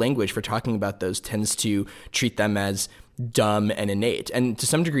 Our whole language for talking about those tends to treat them as dumb and innate. And to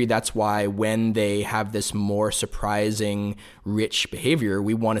some degree, that's why when they have this more surprising, rich behavior,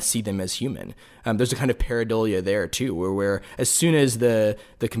 we want to see them as human. There's a kind of pareidolia there too, where as soon as the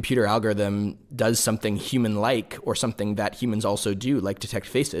computer algorithm does something human-like or something that humans also do, like detect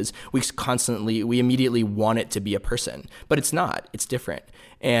faces, we immediately want it to be a person. But it's not. It's different.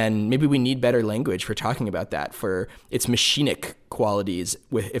 And maybe we need better language for talking about that, for its machinic qualities,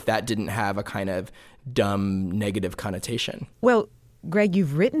 if that didn't have a kind of dumb negative connotation. Well, Greg,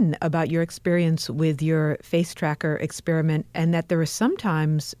 you've written about your experience with your face tracker experiment and that there were some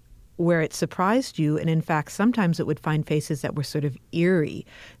times where it surprised you, and in fact, sometimes it would find faces that were sort of eerie.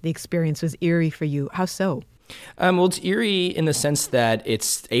 The experience was eerie for you. How so? Well, it's eerie in the sense that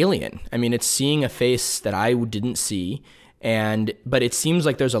it's alien. I mean, it's seeing a face that I didn't see, but it seems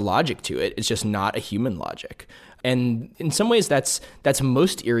like there's a logic to it. It's just not a human logic. And in some ways, that's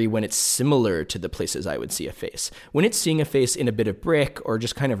most eerie when it's similar to the places I would see a face. When it's seeing a face in a bit of brick or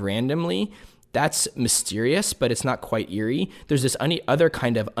just kind of randomly, that's mysterious, but it's not quite eerie. There's this other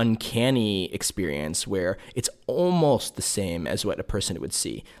kind of uncanny experience where it's almost the same as what a person would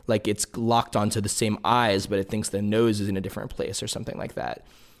see. Like it's locked onto the same eyes, but it thinks the nose is in a different place or something like that.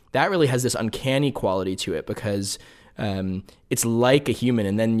 That really has this uncanny quality to it because it's like a human,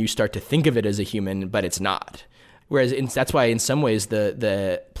 and then you start to think of it as a human, but it's not. Whereas that's why in some ways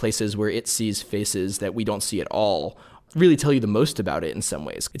the places where it sees faces that we don't see at all really tell you the most about it in some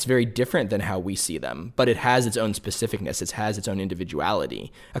ways. It's very different than how we see them, but it has its own specificness. It has its own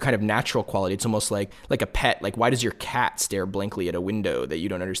individuality, a kind of natural quality. It's almost like a pet. Like, why does your cat stare blankly at a window that you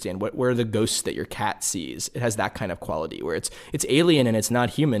don't understand? Where are the ghosts that your cat sees? It has that kind of quality where it's alien and it's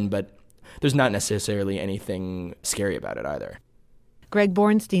not human, but there's not necessarily anything scary about it either. Greg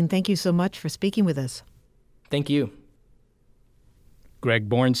Borenstein, thank you so much for speaking with us. Thank you. Greg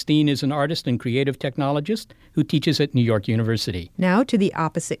Borenstein is an artist and creative technologist who teaches at New York University. Now to the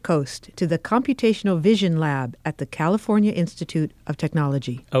opposite coast, to the Computational Vision Lab at the California Institute of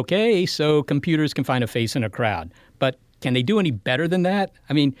Technology. Okay, so computers can find a face in a crowd, but can they do any better than that?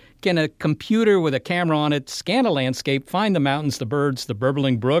 I mean, can a computer with a camera on it scan a landscape, find the mountains, the birds, the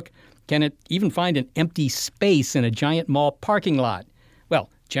burbling brook? Can it even find an empty space in a giant mall parking lot? Well,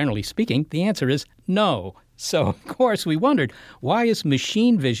 generally speaking, the answer is no. So, of course, we wondered, why is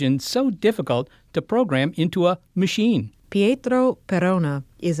machine vision so difficult to program into a machine? Pietro Perona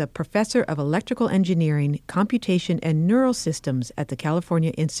is a professor of electrical engineering, computation, and neural systems at the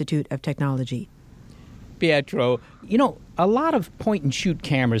California Institute of Technology. Pietro, a lot of point-and-shoot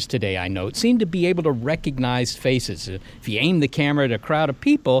cameras today, I note, seem to be able to recognize faces. If you aim the camera at a crowd of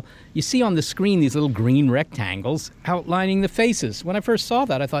people, you see on the screen these little green rectangles outlining the faces. When I first saw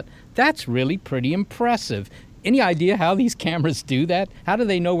that, I thought, that's really pretty impressive. Any idea how these cameras do that? How do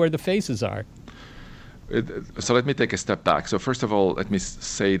they know where the faces are? So let me take a step back. So first of all, let me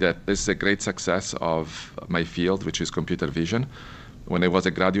say that this is a great success of my field, which is computer vision. When I was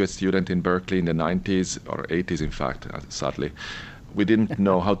a graduate student in Berkeley in the 90s, or 80s in fact, sadly, we didn't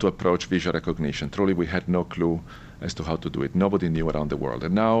know how to approach visual recognition. Truly, we had no clue as to how to do it. Nobody knew around the world.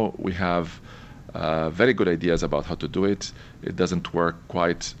 And now we have very good ideas about how to do it. It doesn't work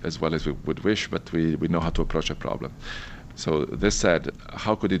quite as well as we would wish, but we know how to approach a problem. So this said,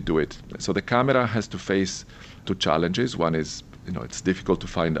 how could it do it? So the camera has to face two challenges. One is, it's difficult to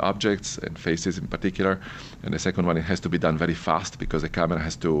find objects and faces in particular. And the second one, it has to be done very fast because the camera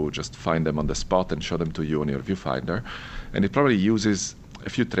has to just find them on the spot and show them to you on your viewfinder. And it probably uses a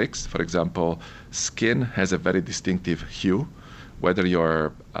few tricks. For example, skin has a very distinctive hue. Whether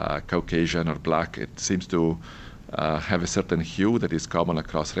you're Caucasian or black, it seems to have a certain hue that is common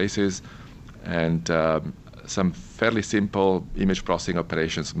across races. And some fairly simple image processing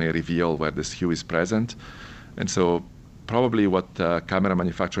operations may reveal where this hue is present. And so probably what camera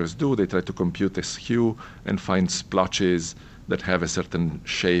manufacturers do, they try to compute this hue and find splotches that have a certain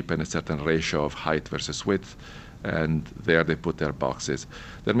shape and a certain ratio of height versus width, and there they put their boxes.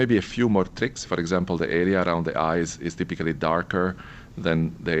 There may be a few more tricks. For example, the area around the eyes is typically darker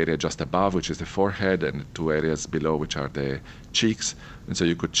than the area just above, which is the forehead, and two areas below, which are the cheeks. And so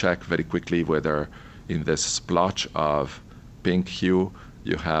you could check very quickly whether in this splotch of pink hue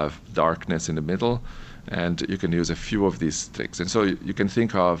you have darkness in the middle. And you can use a few of these tricks. And so you can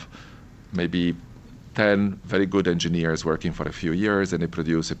think of maybe 10 very good engineers working for a few years, and they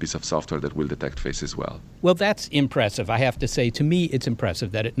produce a piece of software that will detect faces well. Well, that's impressive. I have to say, to me, it's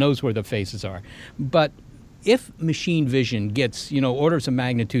impressive that it knows where the faces are. But if machine vision gets, orders of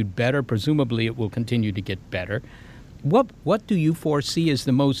magnitude better, presumably it will continue to get better. What do you foresee as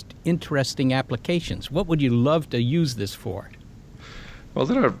the most interesting applications? What would you love to use this for? Well,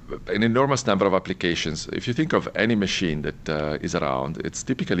 there are an enormous number of applications. If you think of any machine that is around, it's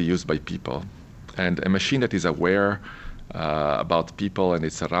typically used by people. And a machine that is aware about people and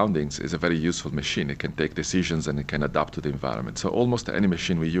its surroundings is a very useful machine. It can take decisions and it can adapt to the environment. So almost any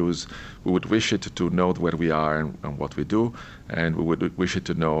machine we use, we would wish it to know where we are and what we do. And we would wish it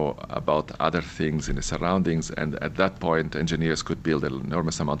to know about other things in the surroundings. And at that point, engineers could build an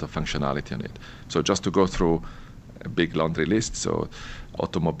enormous amount of functionality on it. So just to go through a big laundry list. So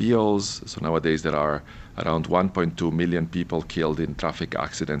automobiles. So nowadays there are around 1.2 million people killed in traffic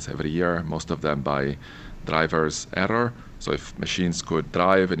accidents every year, most of them by driver's error. So if machines could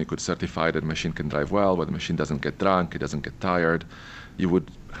drive and you could certify that the machine can drive well, but the machine doesn't get drunk, it doesn't get tired, you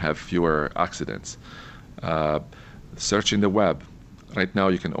would have fewer accidents. Search in the web. Right now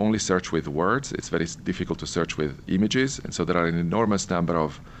you can only search with words. It's very difficult to search with images. And so there are an enormous number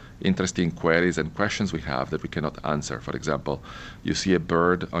of interesting queries and questions we have that we cannot answer. For example, you see a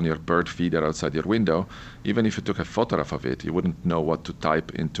bird on your bird feeder outside your window. Even if you took a photograph of it, you wouldn't know what to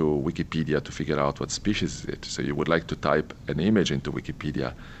type into Wikipedia to figure out what species is it. So you would like to type an image into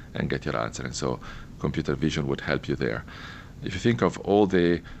Wikipedia and get your answer. And so computer vision would help you there. If you think of all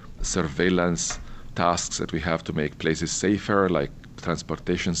the surveillance tasks that we have to make places safer, like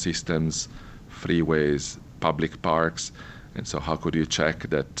transportation systems, freeways, public parks. And so how could you check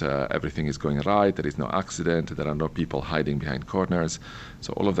that everything is going right, there is no accident, there are no people hiding behind corners?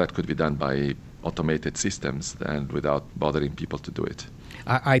 So all of that could be done by automated systems and without bothering people to do it.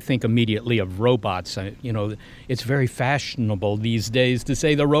 I think immediately of robots. It's very fashionable these days to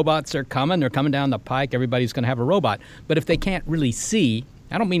say the robots are coming, they're coming down the pike, everybody's going to have a robot. But if they can't really see,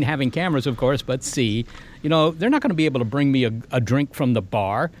 I don't mean having cameras, of course, but see, they're not going to be able to bring me a drink from the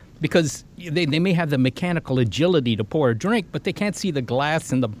bar. because they may have the mechanical agility to pour a drink, but they can't see the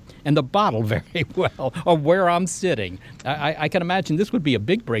glass and the bottle very well, or where I'm sitting. I can imagine this would be a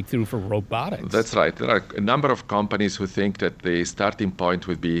big breakthrough for robotics. That's right. There are a number of companies who think that the starting point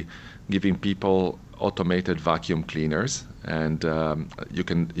would be giving people automated vacuum cleaners. And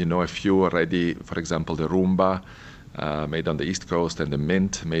you know a few already, for example, the Roomba, made on the East Coast, and the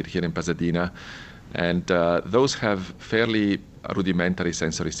Mint, made here in Pasadena. And those have fairly rudimentary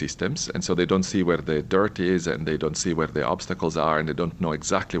sensory systems, and so they don't see where the dirt is, and they don't see where the obstacles are, and they don't know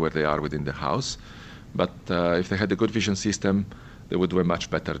exactly where they are within the house. But if they had a good vision system, they would do a much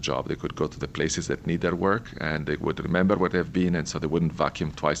better job. They could go to the places that need their work, and they would remember where they've been, and so they wouldn't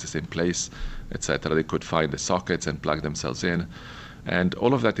vacuum twice the same place, etc. They could find the sockets and plug themselves in. And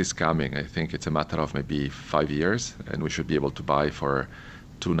all of that is coming. I think it's a matter of maybe 5 years, and we should be able to buy for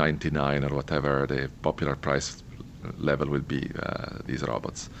 $299 or whatever the popular price level will be these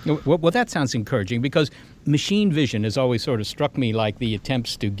robots. Well, that sounds encouraging, because machine vision has always sort of struck me like the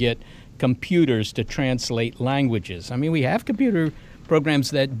attempts to get computers to translate languages. I mean, we have computer programs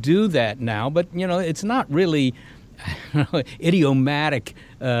that do that now, but, it's not really idiomatic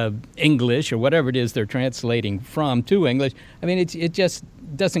English or whatever it is they're translating from to English. I mean, it just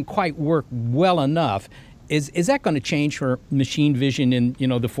doesn't quite work well enough. Is that going to change for machine vision in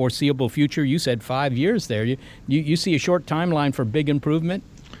the foreseeable future? You said 5 years there. You see a short timeline for big improvement?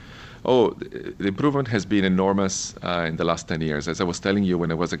 Oh, the improvement has been enormous in the last 10 years. As I was telling you,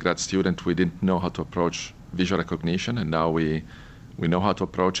 when I was a grad student, we didn't know how to approach visual recognition, and now we know how to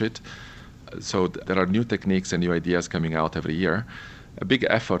approach it. So there are new techniques and new ideas coming out every year. A big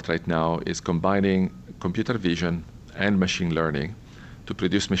effort right now is combining computer vision and machine learning to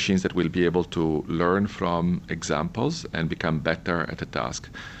produce machines that will be able to learn from examples and become better at a task.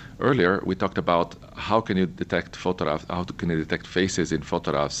 Earlier, we talked about how can you detect photographs, how can you detect faces in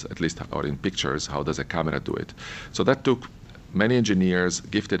photographs, at least, or in pictures, how does a camera do it? So that took many engineers,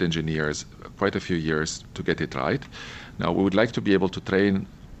 gifted engineers, quite a few years to get it right. Now, we would like to be able to train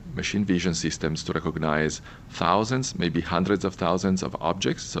machine vision systems to recognize thousands, maybe hundreds of thousands of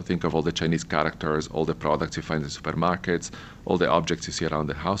objects. So think of all the Chinese characters, all the products you find in supermarkets, all the objects you see around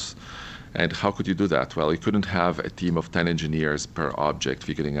the house. And how could you do that? Well, you couldn't have a team of 10 engineers per object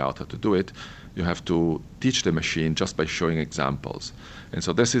figuring out how to do it. You have to teach the machine just by showing examples. And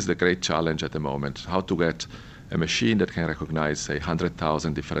so this is the great challenge at the moment, how to get a machine that can recognize, say,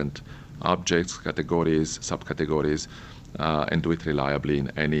 100,000 different objects, categories, subcategories, and do it reliably in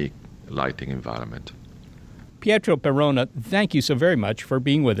any lighting environment. Pietro Perona, thank you so very much for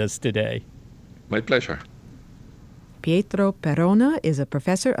being with us today. My pleasure. Pietro Perona is a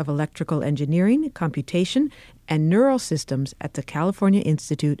professor of electrical engineering, computation, and neural systems at the California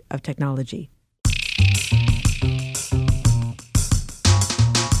Institute of Technology.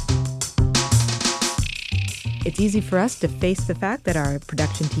 It's easy for us to face the fact that our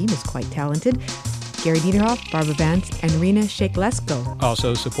production team is quite talented. Gary Niederhoff, Barbara Vance, and Rena Sheklesko.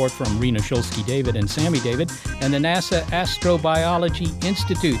 Also support from Rena Shulsky-David and Sammy David and the NASA Astrobiology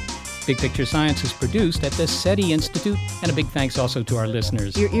Institute. Big Picture Science is produced at the SETI Institute, and a big thanks also to our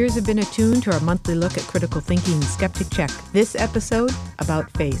listeners. Your ears have been attuned to our monthly look at critical thinking, Skeptic Check. This episode, about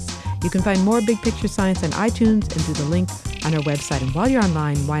face. You can find more Big Picture Science on iTunes and through the link on our website. And while you're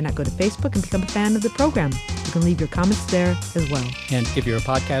online, why not go to Facebook and become a fan of the program? You can leave your comments there as well. And if you're a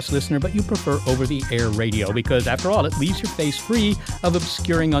podcast listener, but you prefer over-the-air radio, because after all, it leaves your face free of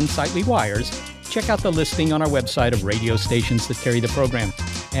obscuring unsightly wires, check out the listing on our website of radio stations that carry the program.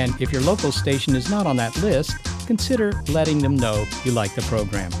 And if your local station is not on that list, consider letting them know you like the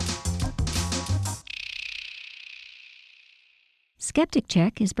program. Skeptic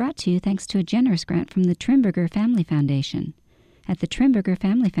Check is brought to you thanks to a generous grant from the Trimberger Family Foundation. At the Trimberger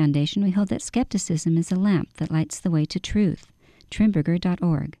Family Foundation, we hold that skepticism is a lamp that lights the way to truth.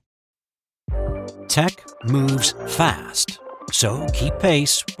 Trimberger.org. Tech moves fast, so keep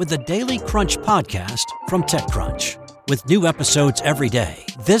pace with the Daily Crunch podcast from TechCrunch. With new episodes every day,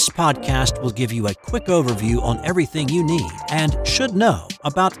 this podcast will give you a quick overview on everything you need and should know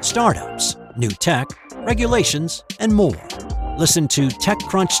about startups, new tech, regulations, and more. Listen to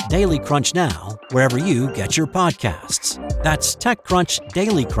TechCrunch Daily Crunch now, wherever you get your podcasts. That's TechCrunch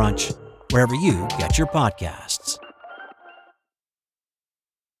Daily Crunch, wherever you get your podcasts.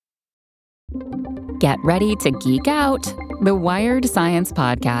 Get ready to geek out. The Wired Science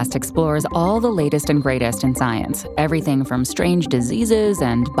Podcast explores all the latest and greatest in science, everything from strange diseases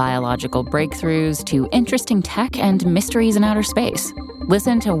and biological breakthroughs to interesting tech and mysteries in outer space.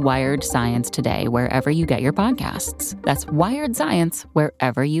 Listen to Wired Science today wherever you get your podcasts. That's Wired Science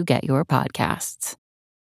wherever you get your podcasts.